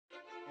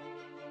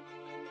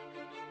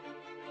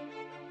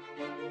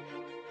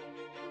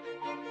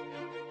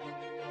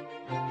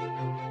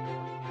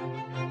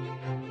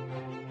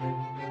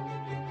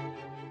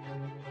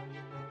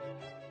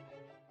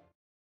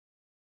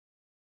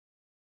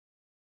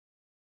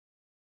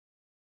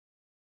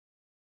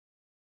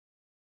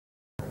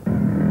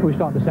We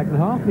start the second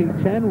half, Heat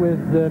 10, with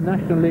the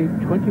National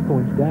League 20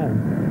 points down.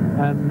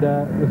 And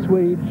the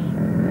Swedes,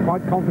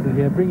 quite confident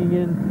here, bringing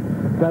in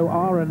Bo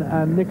Aron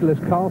and Nicholas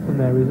Carlson,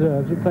 their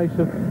reserves, in place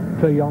of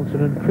Per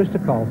Jonsson and Krista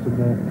Carlson.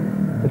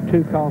 The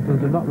two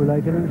Carlsons are not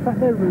related. In fact,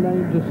 their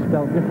names are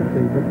spelled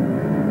differently.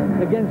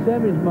 But against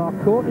them is Mark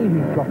Courtney,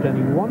 who's dropped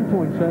only 1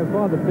 point so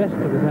far, the best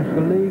of the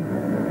National League.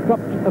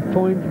 Dropped a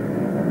point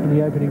in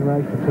the opening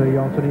race for Per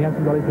Jonsson. He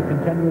hasn't got it to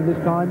contend with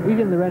this time. He's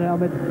in the red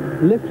helmet,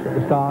 lifts at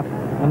the start,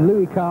 and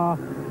Louis Carr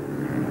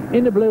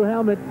in the blue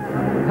helmet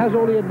has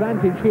all the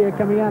advantage here,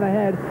 coming out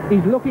ahead.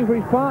 He's looking for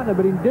his partner,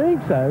 but in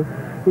doing so,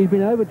 he's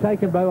been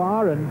overtaken by Bo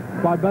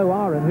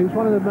Aron, who's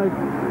one of the most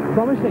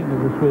promising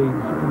of the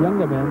Swedes,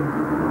 younger men.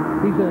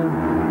 He's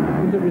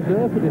a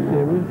reserve for this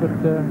series, but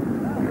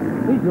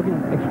he's looking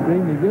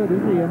extremely good,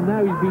 isn't he? And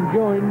now he's been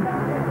joined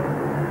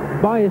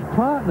by his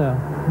partner,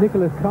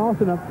 Nicholas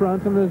Carlson, up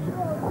front, and there's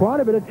quite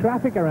a bit of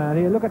traffic around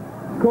here. Look at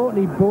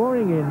Courtney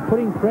boring in,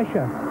 putting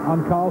pressure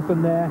on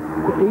Carlson there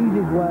to ease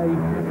his way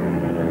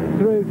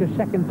through to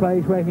second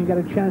place, where he can get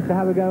a chance to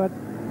have a go at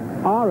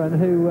Aron,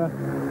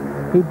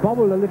 who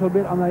bobbled a little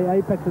bit on the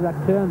apex of that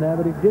turn there,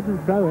 but it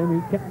didn't throw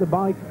him. He kept the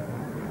bike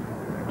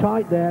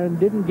tight there and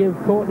didn't give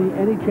Courtney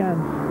any chance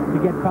to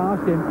get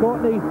past him.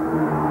 Courtney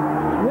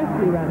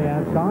swiftly ran the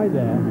outside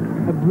there.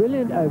 A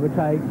brilliant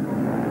overtake.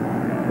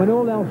 When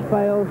all else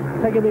fails,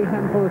 take a big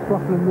handful of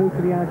throttle and move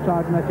to the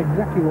outside, and that's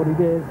exactly what he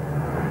did.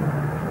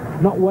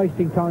 Not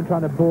wasting time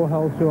trying to bore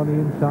holes through on the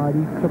inside.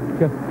 He took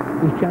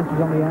his chances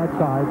on the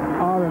outside.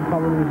 Aron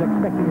probably was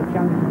expecting a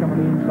challenge to come on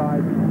the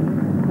inside.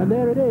 And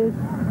there it is.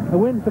 A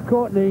win for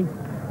Courtney.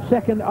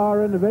 Second,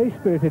 Aron, a very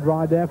spirited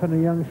ride there from the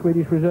young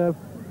Swedish reserve.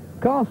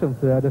 Carlson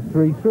third, a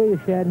 3-3,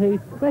 a shared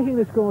heat, making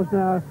the scores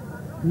now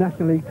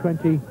National League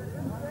 20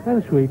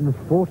 and Sweden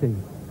 40.